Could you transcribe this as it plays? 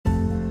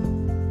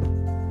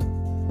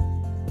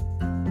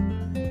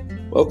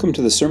Welcome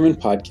to the Sermon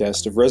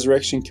Podcast of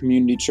Resurrection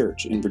Community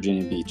Church in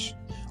Virginia Beach.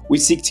 We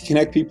seek to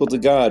connect people to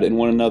God and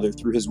one another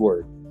through His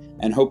Word,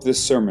 and hope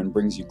this sermon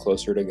brings you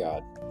closer to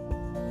God.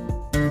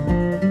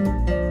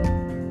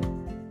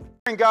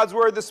 God's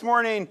Word this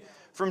morning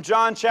from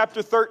John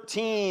chapter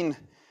 13,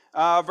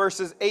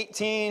 verses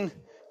 18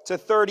 to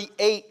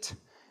 38.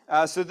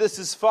 So this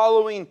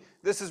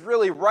is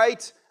really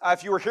right.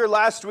 If you were here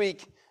last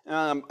week,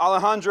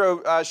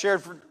 Alejandro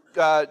shared for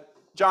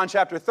John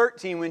chapter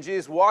 13 when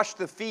Jesus washed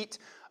the feet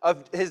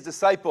of His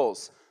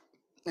disciples.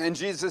 And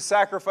Jesus'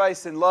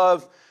 sacrifice and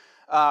love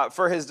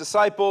for His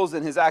disciples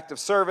and His act of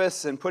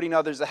service and putting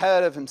others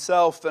ahead of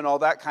Himself and all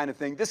that kind of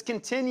thing. This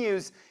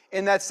continues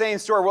in that same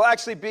story. Will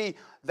actually be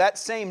that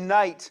same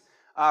night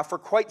for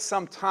quite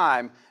some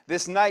time.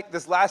 This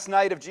last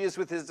night of Jesus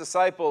with His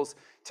disciples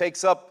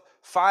takes up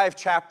 5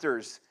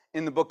 chapters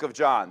in the book of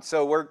John.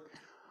 So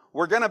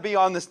we're going to be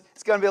on this.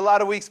 It's going to be a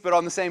lot of weeks, but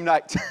on the same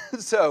night.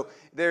 So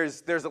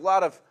there's a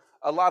lot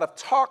of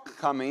talk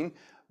coming,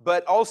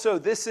 but also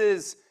this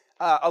is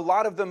a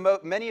lot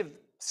of many of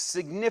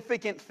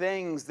significant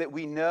things that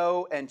we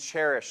know and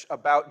cherish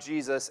about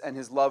Jesus and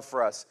His love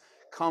for us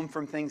come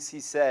from things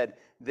He said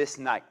this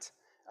night.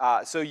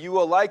 So you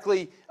will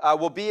likely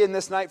will be in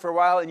this night for a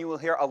while, and you will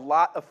hear a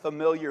lot of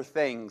familiar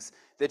things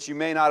that you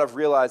may not have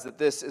realized that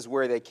this is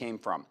where they came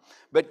from.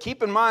 But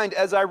keep in mind,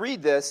 as I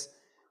read this,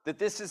 that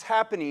this is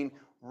happening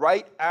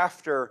right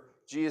after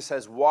Jesus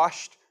has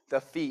washed the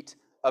feet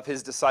of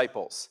His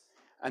disciples.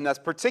 And that's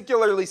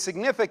particularly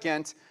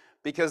significant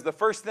because the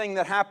first thing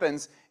that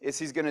happens is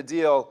He's going to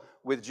deal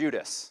with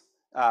Judas,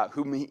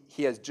 whom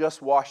he has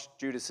just washed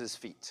Judas's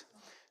feet.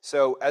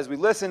 So as we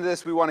listen to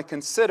this, we want to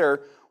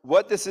consider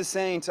what this is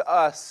saying to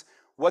us,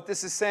 what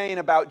this is saying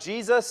about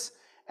Jesus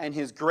and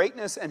His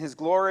greatness and His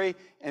glory,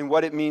 and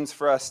what it means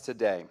for us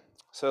today.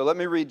 So let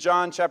me read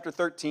John chapter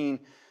 13,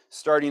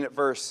 starting at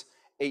verse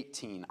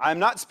 18. I am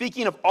not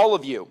speaking of all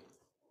of you.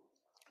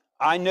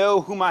 I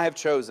know whom I have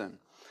chosen,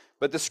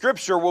 but the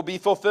scripture will be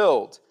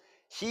fulfilled.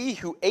 He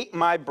who ate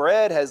my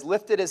bread has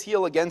lifted his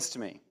heel against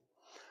me.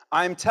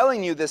 I am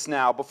telling you this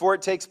now before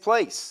it takes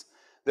place,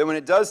 that when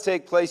it does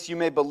take place, you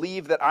may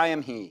believe that I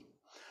am He.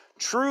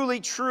 Truly,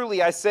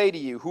 truly, I say to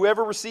you,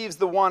 whoever receives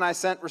the one I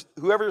send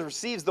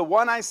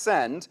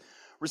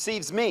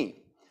receives me,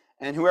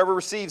 and whoever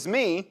receives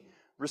me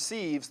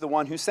receives the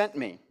one who sent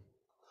me.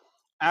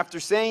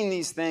 After saying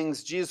these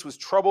things, Jesus was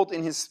troubled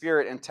in His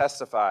spirit and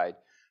testified,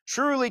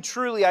 truly,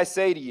 truly, I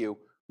say to you,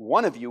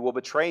 one of you will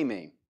betray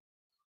me.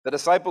 The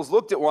disciples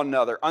looked at one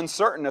another,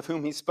 uncertain of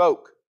whom He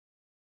spoke.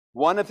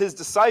 One of His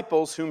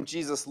disciples, whom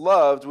Jesus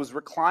loved, was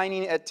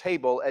reclining at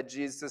table at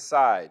Jesus'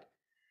 side.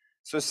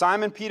 So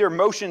Simon Peter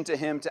motioned to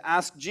him to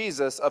ask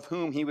Jesus of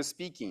whom He was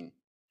speaking.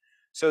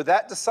 So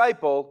that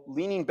disciple,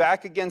 leaning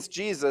back against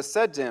Jesus,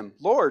 said to Him,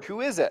 Lord, who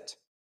is it?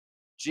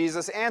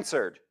 Jesus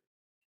answered,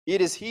 it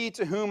is he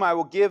to whom I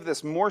will give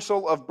this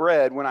morsel of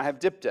bread when I have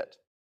dipped it.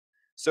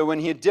 So when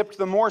He had dipped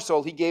the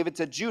morsel, He gave it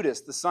to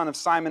Judas, the son of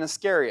Simon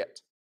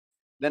Iscariot.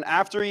 Then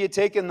after He had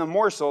taken the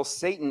morsel,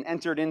 Satan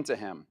entered into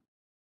him.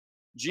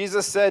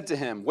 Jesus said to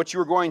him, what you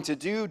are going to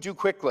do, do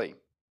quickly.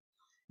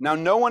 Now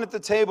no one at the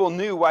table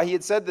knew why He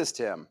had said this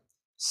to him.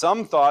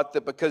 Some thought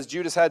that because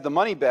Judas had the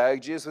money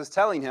bag, Jesus was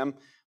telling him,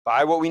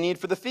 buy what we need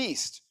for the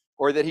feast,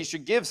 or that he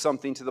should give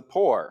something to the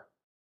poor.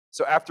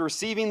 So after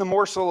receiving the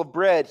morsel of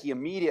bread, He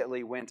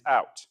immediately went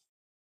out,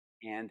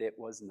 and it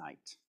was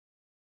night.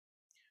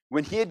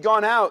 When He had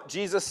gone out,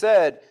 Jesus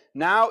said,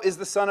 now is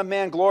the Son of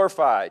Man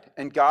glorified,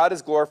 and God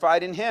is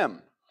glorified in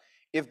Him.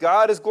 If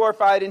God is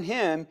glorified in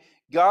Him,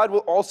 God will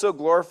also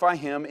glorify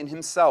Him in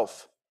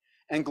Himself,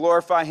 and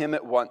glorify Him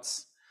at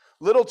once.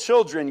 Little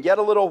children, yet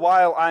a little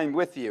while I am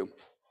with you.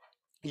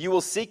 You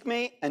will seek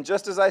me, and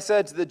just as I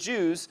said to the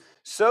Jews,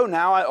 so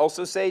now I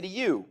also say to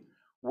you,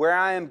 where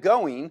I am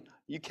going,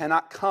 you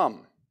cannot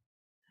come.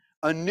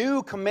 A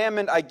new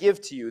commandment I give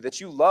to you,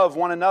 that you love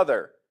one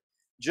another.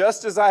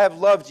 Just as I have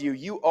loved you,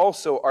 you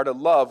also are to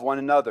love one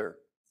another.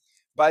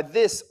 By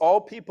this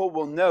all people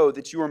will know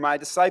that you are my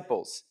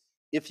disciples,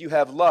 if you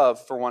have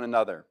love for one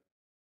another.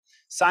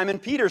 Simon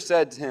Peter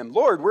said to Him,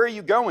 Lord, where are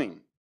you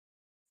going?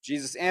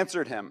 Jesus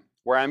answered him,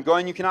 where I am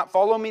going you cannot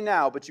follow me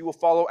now, but you will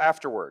follow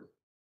afterward.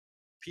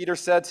 Peter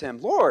said to Him,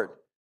 Lord,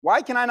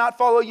 why can I not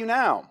follow you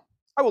now?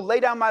 I will lay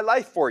down my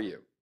life for you.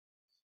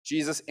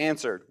 Jesus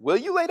answered, will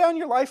you lay down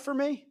your life for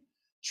me?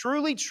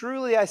 Truly,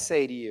 truly, I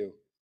say to you,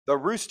 the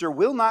rooster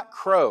will not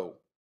crow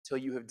till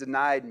you have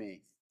denied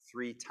me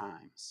 3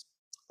 times.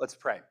 Let's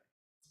pray.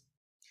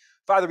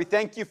 Father, we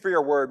thank You for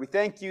Your word. We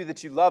thank You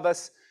that You love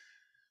us.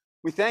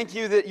 We thank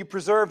You that You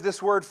preserve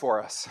this word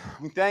for us.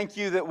 We thank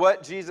You that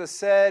what Jesus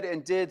said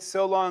and did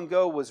so long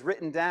ago was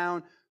written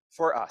down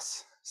for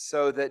us,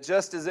 so that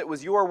just as it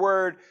was Your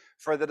word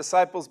for the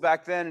disciples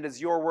back then, it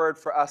is Your word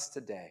for us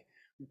today.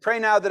 We pray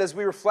now that as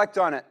we reflect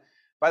on it,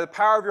 by the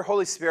power of Your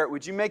Holy Spirit,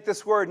 would You make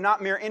this word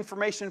not mere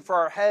information for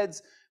our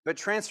heads, but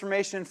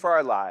transformation for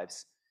our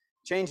lives,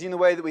 changing the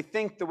way that we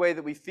think, the way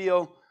that we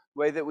feel, the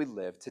way that we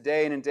live,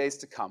 today and in days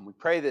to come. We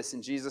pray this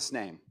in Jesus'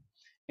 name.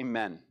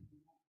 Amen.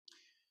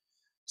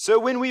 So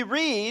when we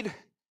read,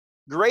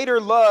 greater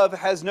love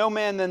has no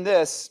man than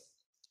this,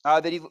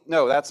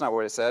 no, that's not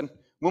what it said.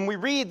 When we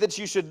read that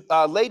you should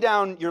lay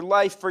down your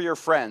life for your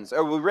friends,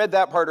 or we read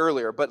that part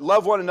earlier, but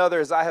love one another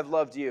as I have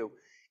loved you,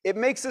 it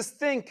makes us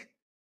think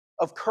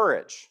of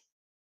courage.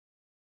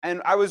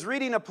 And I was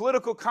reading a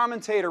political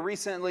commentator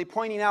recently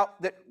pointing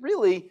out that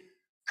really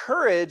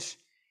courage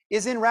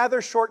is in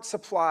rather short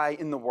supply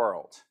in the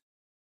world.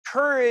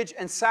 Courage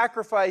and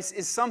sacrifice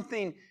is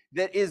something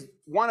that is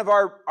one of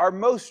our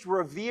most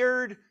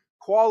revered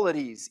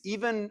qualities,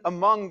 even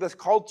among the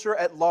culture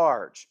at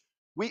large.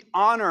 We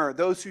honor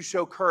those who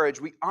show courage.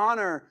 We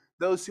honor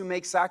those who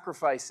make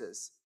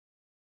sacrifices.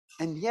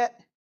 And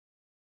yet,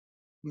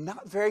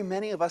 not very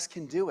many of us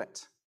can do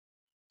it.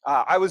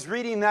 I was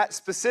reading that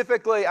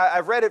specifically.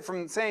 I've read it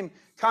from the same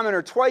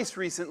commenter twice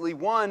recently.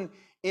 One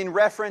in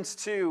reference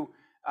to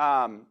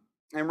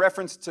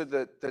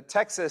the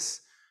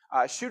Texas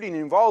shooting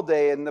in Uvalde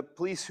and the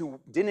police who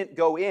didn't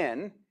go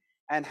in,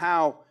 and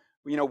how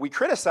we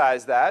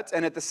criticize that.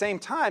 And at the same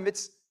time,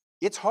 it's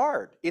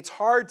hard. It's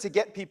hard to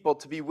get people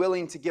to be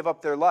willing to give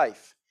up their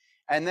life.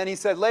 And then he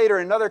said later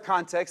in another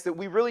context that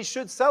we really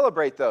should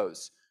celebrate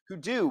those who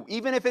do,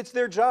 even if it's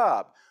their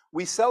job.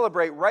 We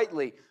celebrate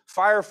rightly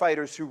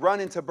firefighters who run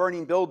into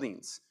burning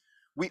buildings.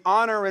 We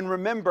honor and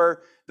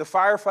remember the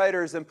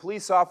firefighters and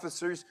police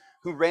officers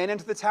who ran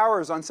into the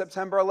towers on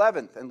September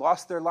 11th and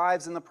lost their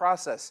lives in the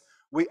process.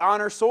 We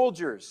honor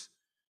soldiers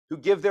who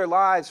give their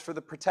lives for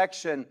the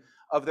protection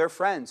of their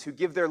friends, who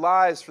give their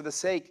lives for the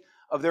sake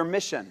of their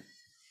mission.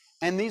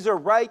 And these are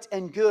right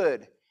and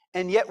good.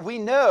 And yet we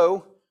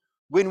know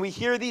when we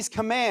hear these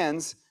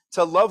commands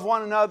to love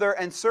one another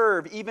and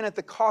serve, even at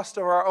the cost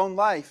of our own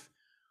life,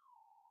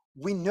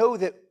 we know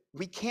that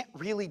we can't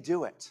really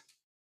do it,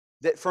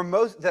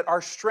 that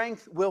our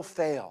strength will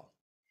fail.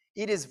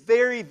 It is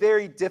very,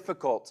 very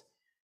difficult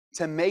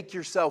to make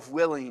yourself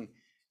willing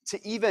to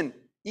even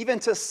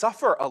to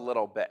suffer a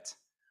little bit,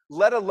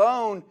 let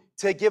alone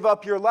to give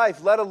up your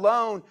life, let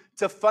alone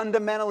to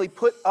fundamentally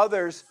put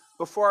others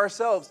before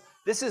ourselves.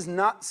 This is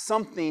not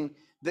something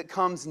that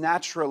comes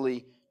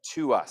naturally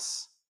to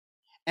us.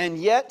 And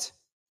yet,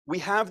 we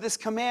have this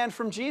command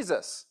from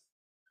Jesus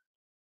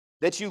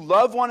that you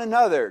love one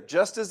another,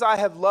 just as I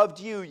have loved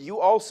you, you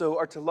also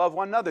are to love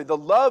one another. The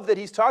love that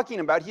he's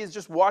talking about, he has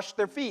just washed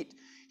their feet.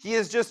 He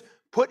has just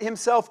put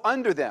himself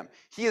under them.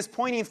 He is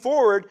pointing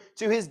forward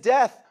to his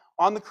death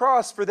on the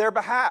cross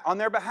on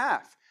their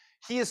behalf.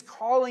 He is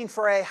calling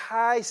for a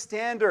high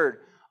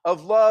standard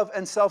of love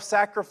and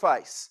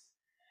self-sacrifice.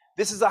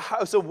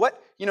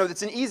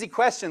 It's an easy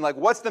question. Like,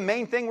 what's the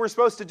main thing we're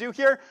supposed to do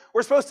here?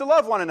 We're supposed to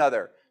love one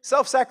another,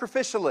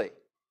 self-sacrificially.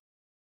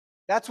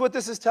 That's what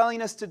this is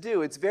telling us to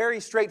do. It's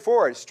very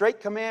straightforward, straight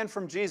command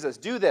from Jesus.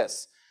 Do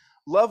this.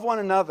 Love one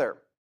another.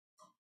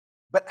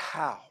 But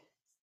how?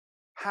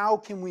 How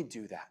can we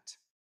do that?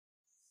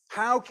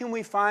 How can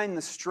we find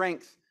the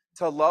strength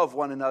to love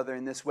one another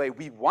in this way?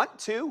 We want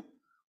to.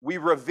 We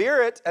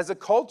revere it as a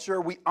culture.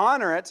 We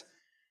honor it.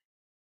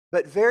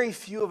 But very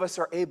few of us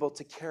are able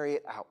to carry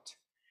it out.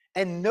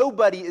 And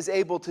nobody is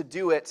able to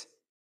do it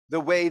the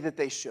way that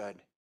they should.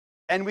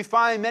 And we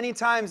find many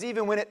times,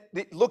 even when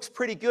it looks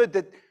pretty good,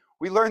 that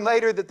we learn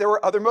later that there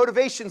were other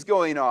motivations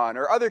going on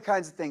or other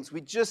kinds of things.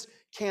 We just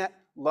can't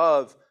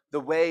love the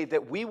way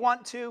that we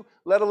want to,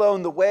 let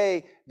alone the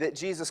way that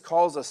Jesus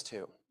calls us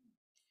to.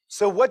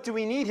 So what do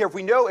we need here?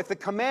 If the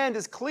command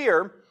is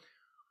clear,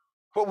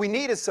 what we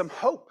need is some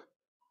hope.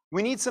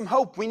 We need some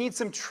hope. We need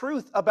some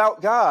truth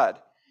about God.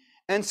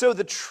 And so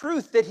the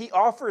truth that he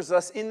offers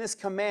us in this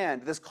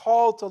command, this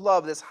call to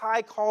love, this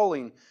high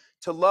calling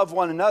to love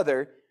one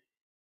another,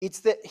 it's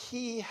that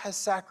he has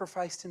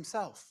sacrificed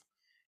himself.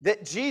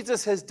 That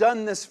Jesus has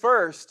done this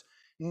first,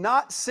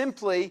 not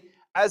simply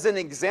as an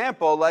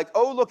example, like,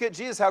 oh, look at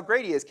Jesus, how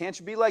great he is. Can't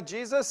you be like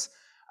Jesus?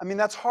 I mean,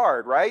 that's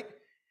hard, right?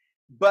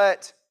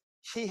 But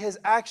he has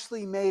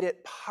actually made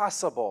it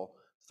possible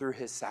through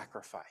his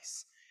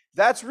sacrifice.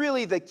 That's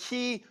really the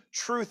key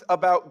truth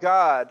about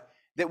God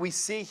that we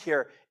see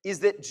here, is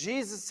that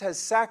Jesus has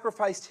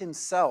sacrificed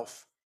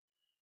himself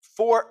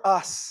for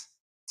us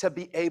to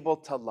be able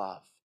to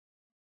love.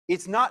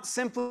 It's not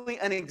simply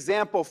an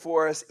example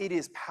for us, it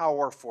is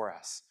power for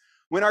us.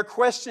 When our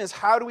question is,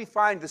 how do we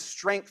find the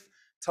strength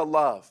to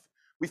love?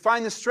 We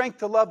find the strength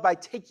to love by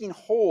taking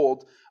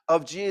hold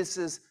of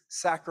Jesus'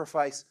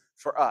 sacrifice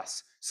for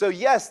us. So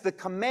yes, the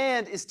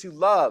command is to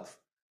love.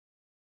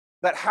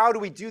 But how do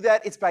we do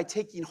that? It's by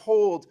taking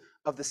hold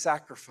of the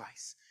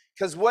sacrifice.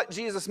 Because what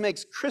Jesus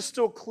makes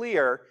crystal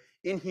clear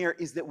in here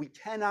is that we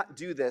cannot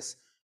do this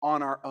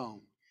on our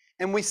own.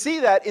 And we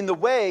see that in the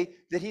way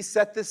that he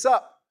set this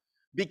up.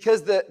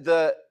 Because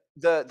the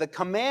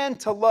command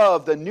to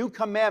love, the new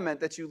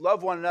commandment that you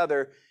love one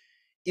another,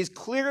 is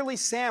clearly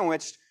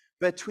sandwiched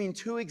between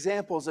two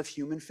examples of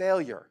human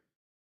failure.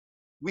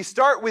 We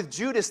start with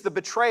Judas the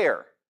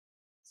betrayer.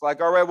 It's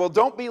like, all right, well,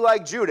 don't be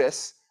like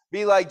Judas,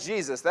 be like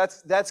Jesus.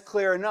 That's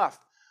clear enough.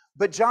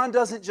 But John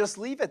doesn't just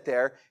leave it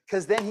there,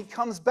 because then he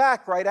comes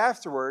back right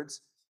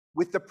afterwards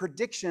with the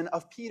prediction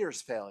of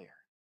Peter's failure.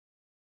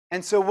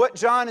 And so what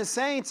John is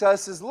saying to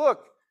us is,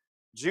 look,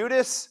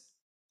 Judas,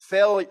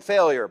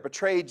 failure,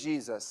 betrayed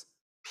Jesus.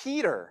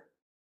 Peter,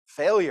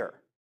 failure,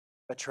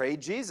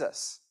 betrayed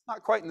Jesus.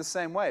 Not quite in the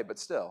same way, but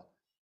still.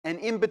 And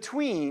in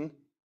between,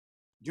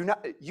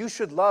 you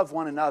should love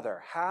one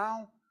another.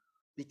 How?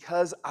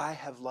 Because I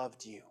have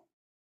loved you.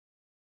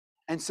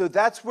 And so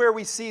that's where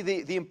we see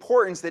the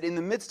importance that in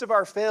the midst of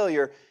our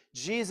failure,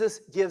 Jesus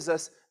gives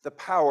us the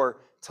power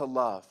to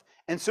love.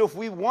 And so if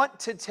we want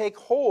to take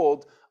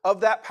hold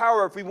of that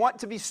power, if we want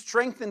to be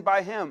strengthened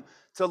by him,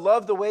 to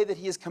love the way that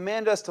he has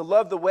commanded us, to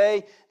love the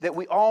way that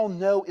we all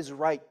know is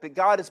right, that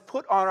God has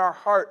put on our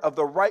heart of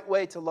the right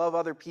way to love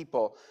other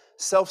people,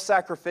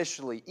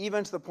 self-sacrificially,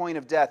 even to the point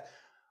of death,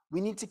 we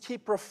need to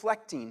keep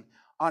reflecting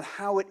on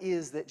how it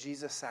is that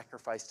Jesus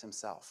sacrificed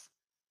himself.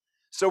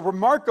 So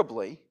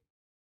remarkably,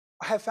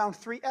 I have found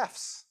 3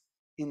 F's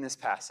in this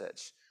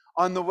passage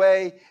on the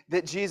way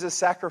that Jesus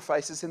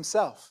sacrifices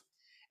himself.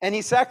 And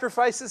he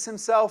sacrifices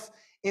himself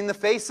in the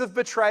face of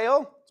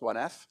betrayal, that's 1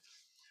 F.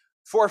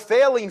 For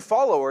failing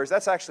followers,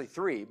 that's actually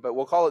 3, but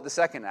we'll call it the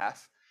second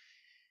F.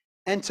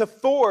 And to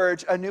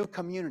forge a new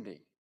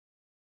community.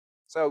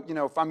 So,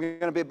 if I'm going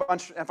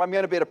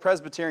to be at a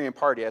Presbyterian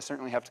party, I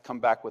certainly have to come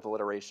back with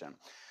alliteration.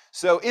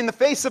 So, in the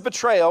face of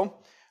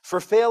betrayal, for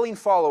failing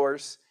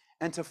followers,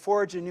 and to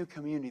forge a new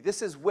community.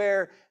 This is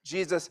where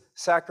Jesus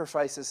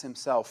sacrifices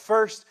himself.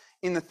 First,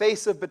 in the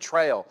face of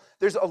betrayal.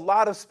 There's a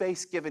lot of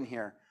space given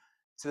here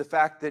to the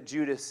fact that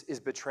Judas is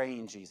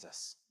betraying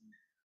Jesus.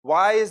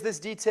 Why is this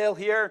detail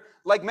here?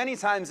 Like many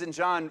times in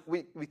John,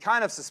 we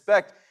kind of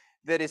suspect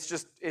that it's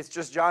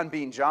just John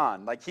being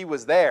John. Like he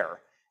was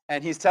there,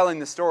 and he's telling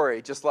the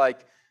story just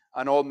like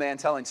an old man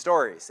telling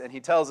stories. And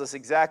he tells us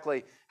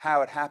exactly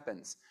how it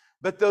happens.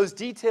 But those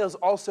details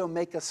also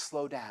make us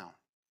slow down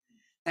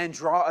and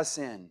draw us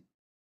in.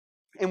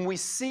 And we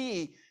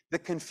see the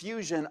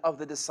confusion of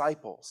the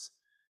disciples,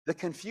 the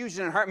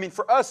confusion in heart. I mean,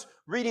 for us,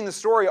 reading the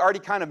story, already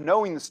kind of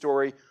knowing the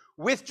story,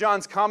 with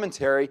John's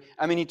commentary,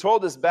 he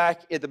told us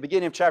back at the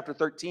beginning of chapter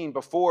 13,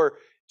 before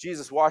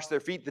Jesus washed their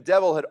feet, the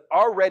devil had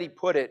already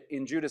put it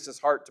in Judas's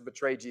heart to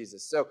betray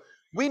Jesus. So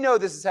we know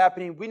this is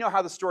happening. We know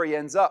how the story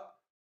ends up.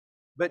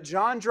 But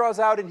John draws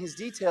out in his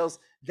details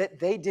that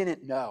they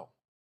didn't know.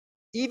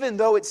 Even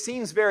though it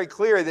seems very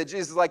clear that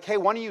Jesus is like, hey,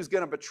 one of you is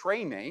going to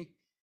betray me.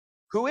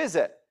 Who is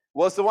it?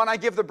 Well, it's the one I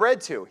give the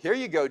bread to. Here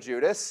you go,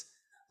 Judas.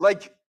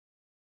 Like,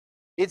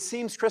 it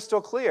seems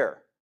crystal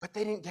clear, but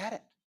they didn't get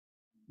it.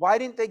 Why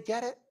didn't they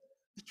get it?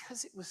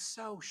 Because it was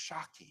so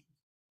shocking.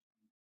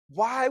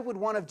 Why would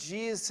one of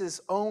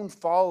Jesus' own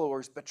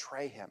followers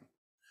betray him?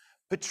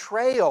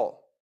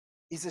 Betrayal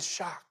is a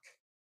shock.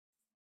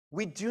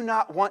 We do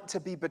not want to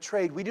be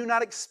betrayed. We do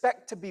not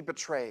expect to be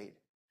betrayed.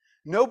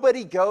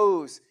 Nobody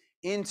goes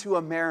into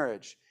a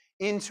marriage,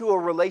 into a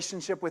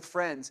relationship with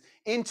friends,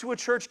 into a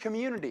church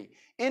community,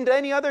 into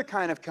any other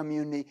kind of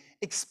community,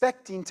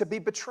 expecting to be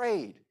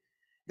betrayed.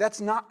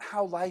 That's not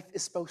how life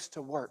is supposed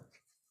to work.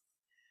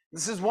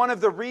 This is one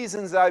of the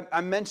reasons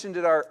I mentioned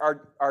at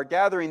our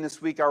gathering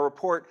this week, our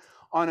report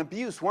on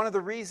abuse. One of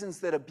the reasons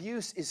that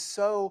abuse is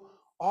so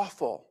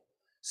awful,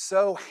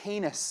 so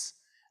heinous,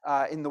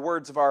 in the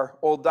words of our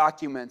old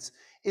documents,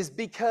 is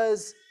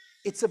because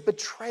it's a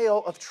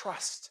betrayal of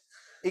trust.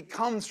 It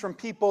comes from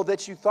people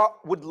that you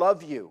thought would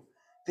love you,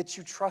 that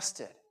you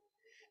trusted.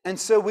 And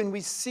so when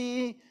we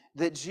see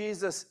that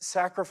Jesus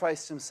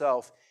sacrificed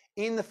himself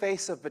in the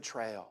face of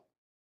betrayal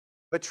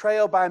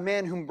by a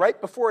man whom right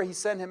before he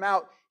sent him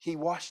out, he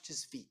washed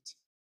his feet.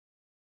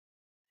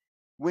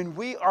 When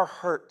we are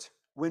hurt,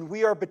 when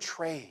we are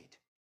betrayed,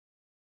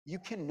 you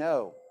can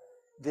know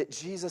that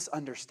Jesus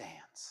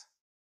understands,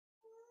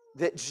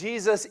 that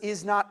Jesus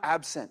is not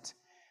absent.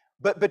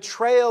 But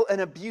betrayal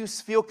and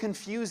abuse feel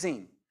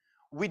confusing.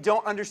 We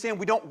don't understand.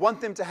 We don't want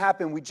them to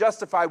happen. We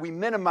justify, we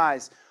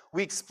minimize,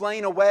 we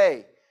explain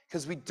away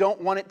because we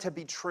don't want it to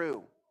be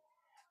true.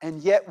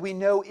 And yet we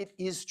know it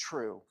is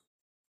true.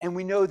 And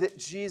we know that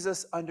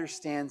Jesus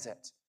understands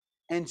it.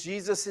 And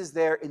Jesus is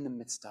there in the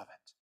midst of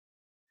it.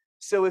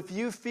 So if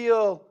you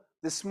feel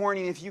this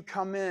morning, if you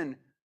come in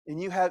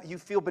and you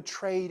feel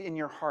betrayed in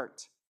your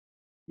heart,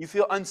 you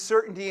feel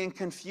uncertainty and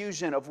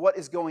confusion of what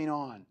is going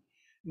on,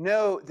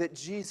 know that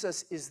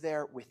Jesus is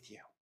there with you.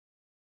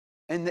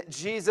 And that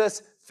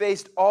Jesus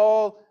faced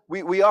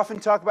we often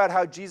talk about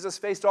how Jesus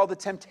faced all the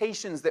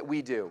temptations that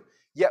we do,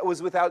 yet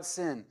was without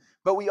sin.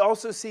 But we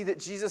also see that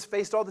Jesus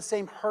faced all the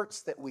same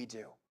hurts that we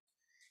do.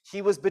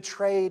 He was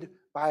betrayed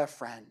by a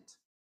friend,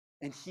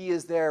 and he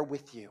is there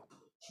with you.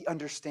 He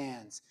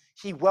understands.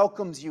 He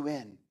welcomes you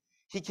in.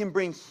 He can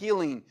bring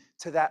healing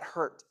to that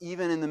hurt,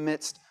 even in the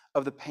midst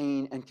of the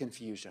pain and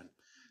confusion.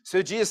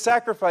 So Jesus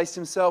sacrificed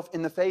himself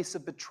in the face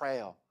of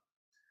betrayal.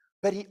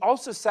 But he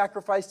also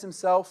sacrificed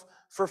himself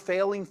for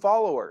failing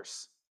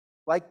followers,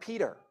 like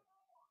Peter.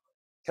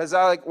 Because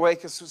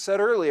like I said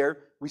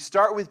earlier, we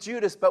start with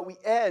Judas, but we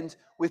end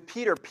with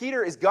Peter.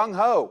 Peter is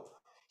gung-ho.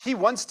 He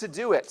wants to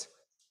do it.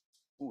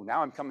 Ooh,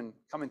 now I'm coming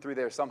through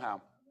there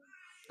somehow.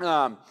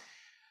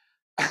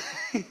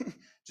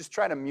 Just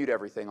try to mute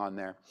everything on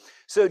there.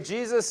 So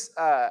Jesus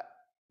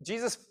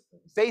Jesus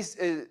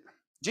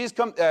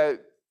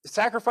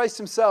sacrificed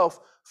himself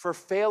for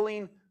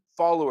failing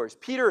followers.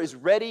 Peter is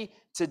ready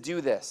to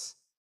do this.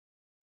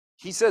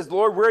 He says,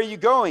 Lord, where are you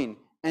going?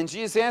 And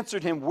Jesus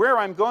answered him, where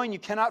I'm going, you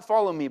cannot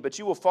follow me, but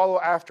you will follow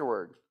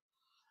afterward.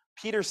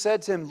 Peter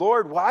said to him,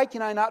 Lord, why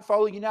can I not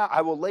follow you now?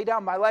 I will lay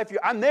down my life for you.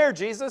 I'm there,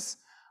 Jesus.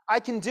 I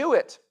can do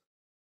it.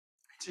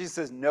 Jesus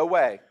says, no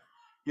way.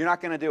 You're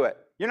not going to do it.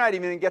 You're not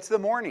even going to get to the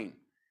morning.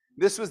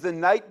 This was the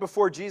night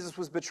before Jesus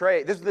was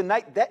betrayed. This was the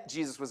night that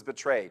Jesus was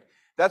betrayed.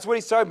 That's what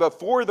he's talking about.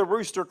 Before the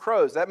rooster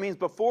crows. That means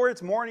before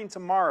it's morning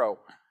tomorrow,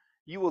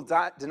 you will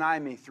deny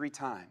me 3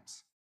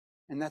 times.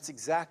 And that's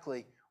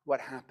exactly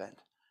what happened.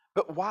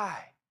 But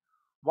why?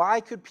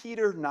 Why could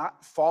Peter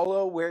not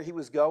follow where he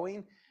was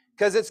going?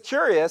 Because it's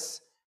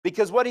curious,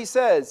 because what he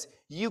says,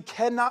 you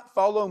cannot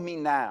follow me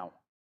now,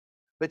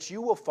 but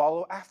you will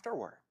follow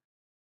afterward.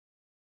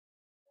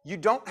 You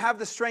don't have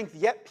the strength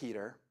yet,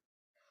 Peter,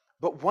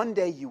 but one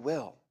day you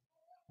will.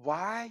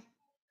 Why?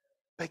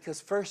 Because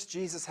first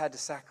Jesus had to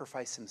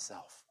sacrifice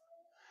himself.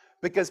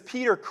 Because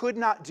Peter could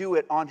not do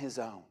it on his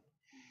own.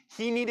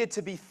 He needed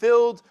to be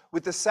filled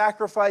with the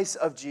sacrifice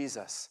of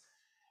Jesus,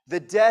 the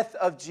death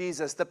of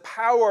Jesus, the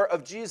power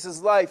of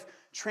Jesus' life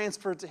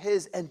transferred to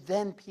his, and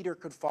then Peter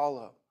could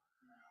follow.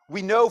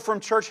 We know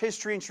from church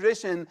history and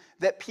tradition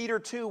that Peter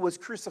too was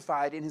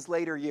crucified in his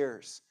later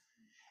years.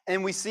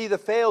 And we see the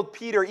failed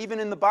Peter, even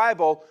in the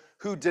Bible,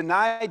 who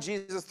denied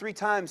Jesus 3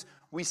 times.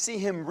 We see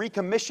him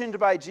recommissioned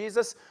by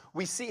Jesus.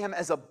 We see him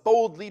as a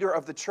bold leader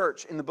of the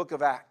church in the book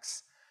of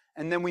Acts.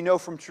 And then we know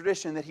from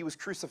tradition that he was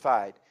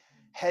crucified,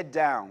 head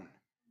down,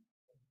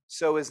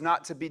 so as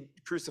not to be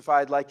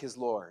crucified like his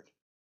Lord.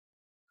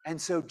 And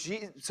so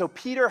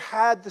Peter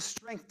had the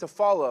strength to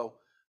follow,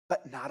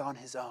 but not on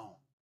his own.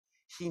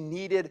 He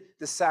needed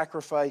the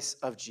sacrifice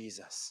of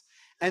Jesus.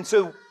 And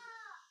so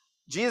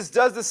Jesus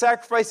does the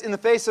sacrifice in the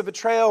face of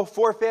betrayal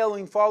for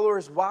failing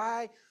followers.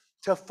 Why?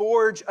 To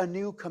forge a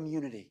new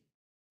community.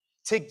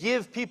 To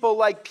give people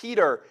like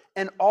Peter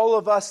and all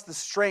of us the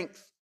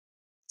strength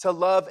to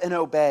love and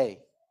obey.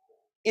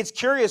 It's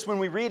curious when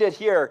we read it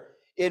here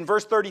in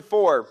verse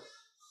 34.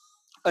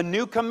 A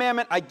new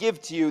commandment I give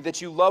to you,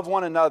 that you love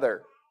one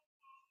another.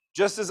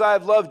 Just as I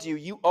have loved you,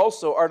 you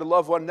also are to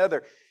love one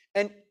another.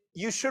 And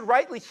you should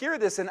rightly hear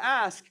this and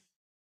ask,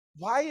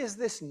 why is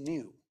this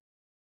new?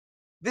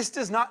 This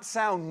does not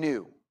sound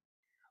new.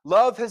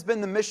 Love has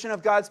been the mission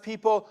of God's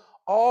people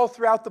all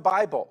throughout the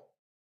Bible.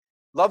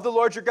 Love the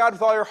Lord your God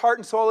with all your heart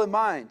and soul and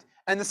mind.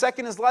 And the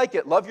second is like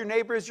it. Love your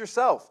neighbor as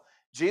yourself.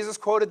 Jesus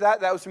quoted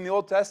that. That was from the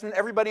Old Testament.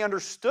 Everybody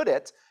understood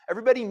it.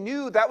 Everybody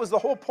knew that was the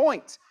whole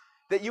point,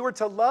 that you were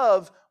to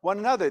love one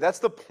another. That's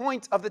the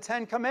point of the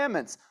 10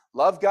 Commandments.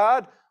 Love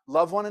God,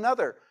 love one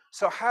another.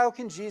 So how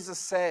can Jesus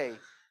say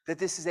that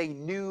this is a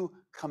new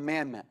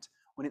commandment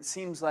when it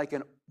seems like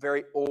a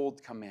very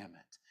old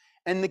commandment?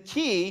 And the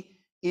key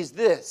is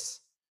this: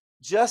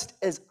 just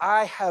as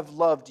I have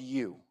loved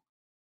you,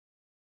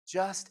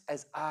 just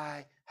as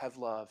I have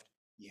loved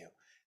you.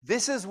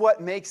 This is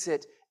what makes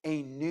it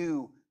a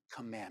new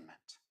commandment.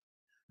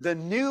 The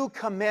new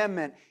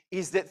commandment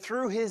is that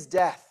through his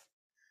death,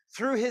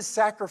 through his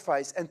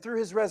sacrifice, and through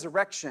his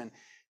resurrection,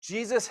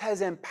 Jesus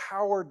has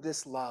empowered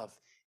this love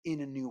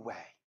in a new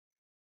way.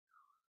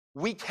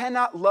 We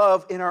cannot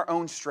love in our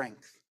own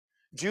strength.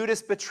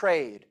 Judas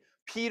betrayed.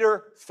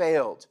 Peter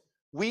failed.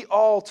 We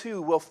all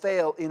too will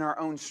fail in our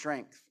own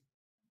strength.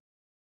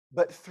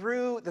 But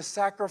through the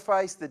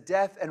sacrifice, the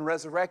death, and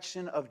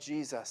resurrection of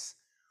Jesus,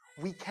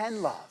 we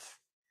can love.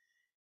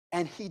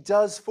 And he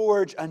does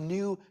forge a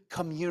new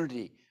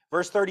community.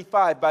 Verse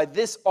 35, by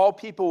this all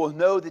people will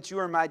know that you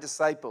are my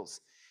disciples,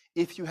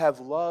 if you have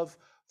love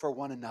for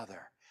one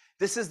another.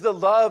 This is the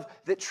love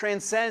that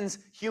transcends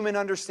human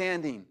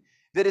understanding.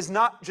 That is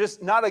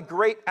not a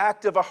great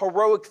act of a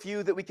heroic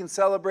few that we can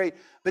celebrate,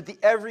 but the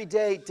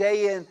everyday,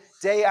 day in,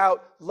 day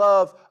out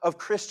love of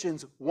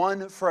Christians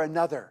one for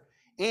another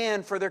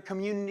and for their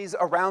communities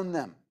around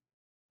them.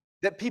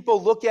 That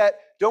people look at,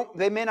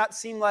 they may not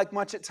seem like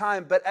much at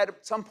time, but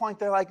at some point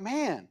they're like,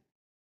 man,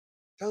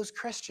 those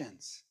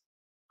Christians,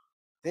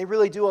 they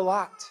really do a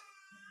lot.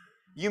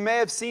 You may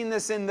have seen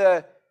this in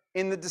the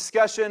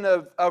discussion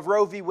of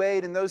Roe v.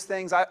 Wade and those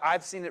things.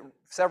 I've seen it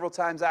several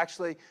times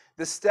actually.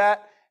 The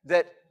stat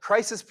that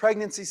crisis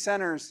pregnancy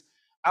centers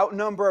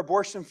outnumber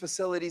abortion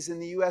facilities in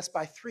the U.S.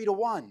 by 3 to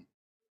 1.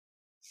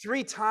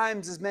 3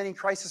 times as many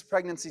crisis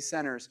pregnancy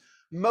centers,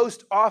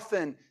 most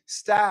often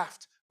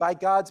staffed by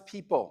God's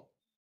people.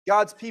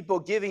 God's people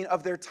giving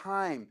of their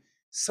time,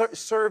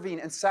 serving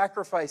and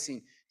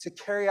sacrificing to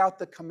carry out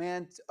the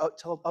command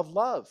of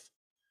love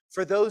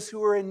for those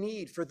who are in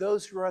need, for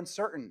those who are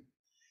uncertain.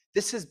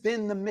 This has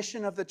been the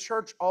mission of the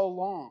church all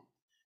along.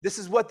 This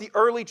is what the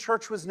early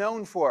church was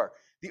known for.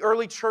 The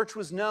early church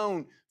was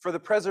known for the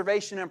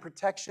preservation and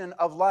protection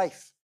of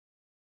life.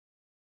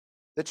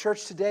 The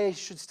church today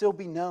should still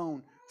be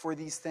known for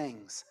these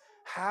things.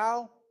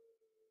 How?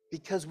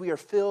 Because we are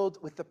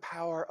filled with the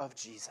power of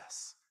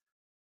Jesus.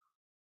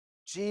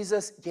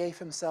 Jesus gave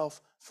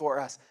himself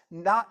for us.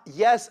 Not,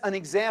 yes, an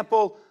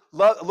example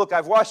Look,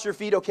 I've washed your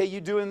feet. Okay,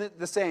 you doing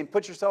the same.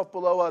 Put yourself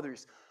below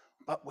others,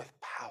 but with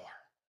power.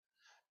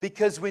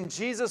 Because when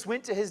Jesus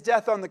went to his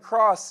death on the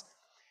cross,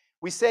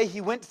 we say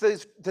he went to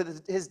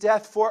his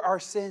death for our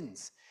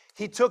sins.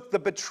 He took the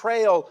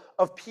betrayal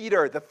of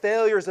Peter, the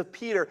failures of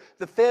Peter,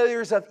 the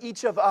failures of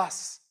each of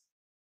us,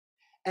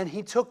 and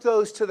he took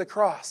those to the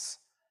cross.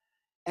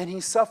 And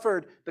he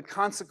suffered the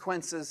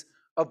consequences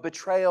of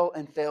betrayal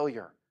and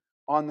failure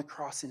on the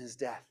cross in his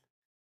death.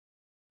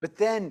 But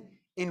then,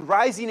 in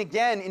rising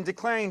again, in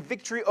declaring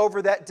victory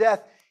over that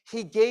death,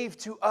 he gave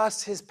to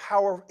us his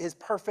power, his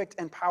perfect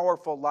and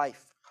powerful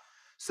life,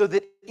 so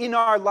that in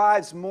our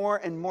lives more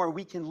and more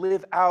we can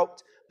live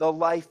out the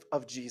life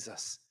of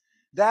Jesus.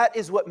 That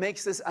is what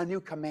makes this a new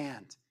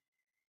command.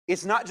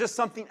 It's not just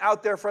something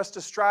out there for us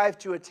to strive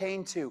to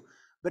attain to,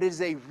 but it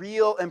is a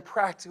real and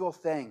practical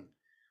thing,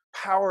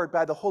 powered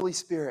by the Holy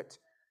Spirit,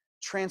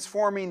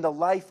 transforming the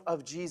life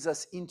of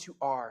Jesus into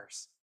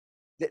ours,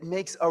 that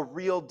makes a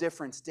real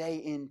difference day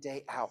in,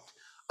 day out.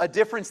 A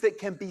difference that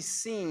can be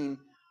seen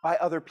by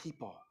other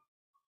people.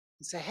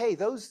 And say, hey,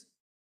 those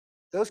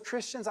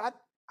Christians, I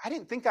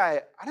didn't think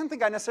I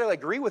necessarily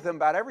agree with them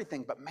about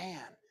everything, but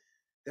man,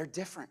 they're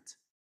different.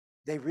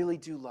 They really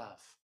do love.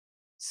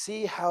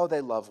 See how they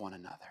love one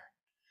another.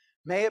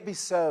 May it be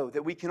so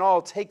that we can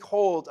all take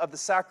hold of the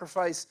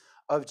sacrifice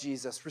of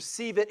Jesus,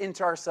 receive it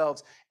into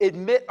ourselves,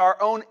 admit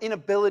our own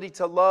inability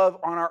to love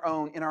on our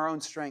own, in our own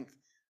strength,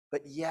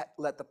 but yet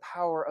let the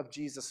power of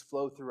Jesus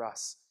flow through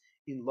us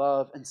in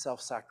love and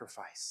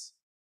self-sacrifice.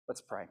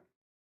 Let's pray.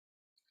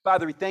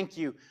 Father, we thank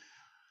you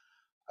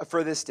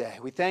for this day.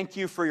 We thank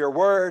you for your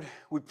word.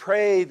 We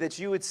pray that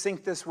you would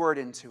sink this word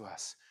into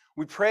us.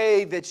 We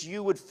pray that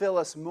you would fill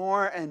us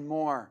more and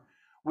more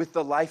with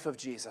the life of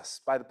Jesus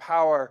by the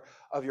power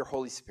of your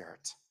Holy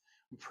Spirit.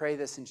 We pray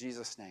this in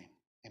Jesus' name.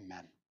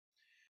 Amen.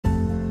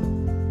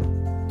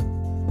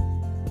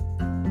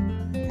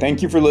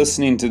 Thank you for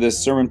listening to this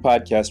sermon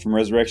podcast from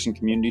Resurrection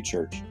Community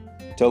Church.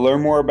 To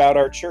learn more about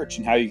our church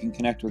and how you can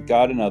connect with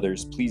God and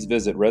others, please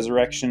visit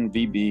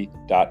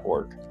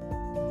resurrectionvb.org.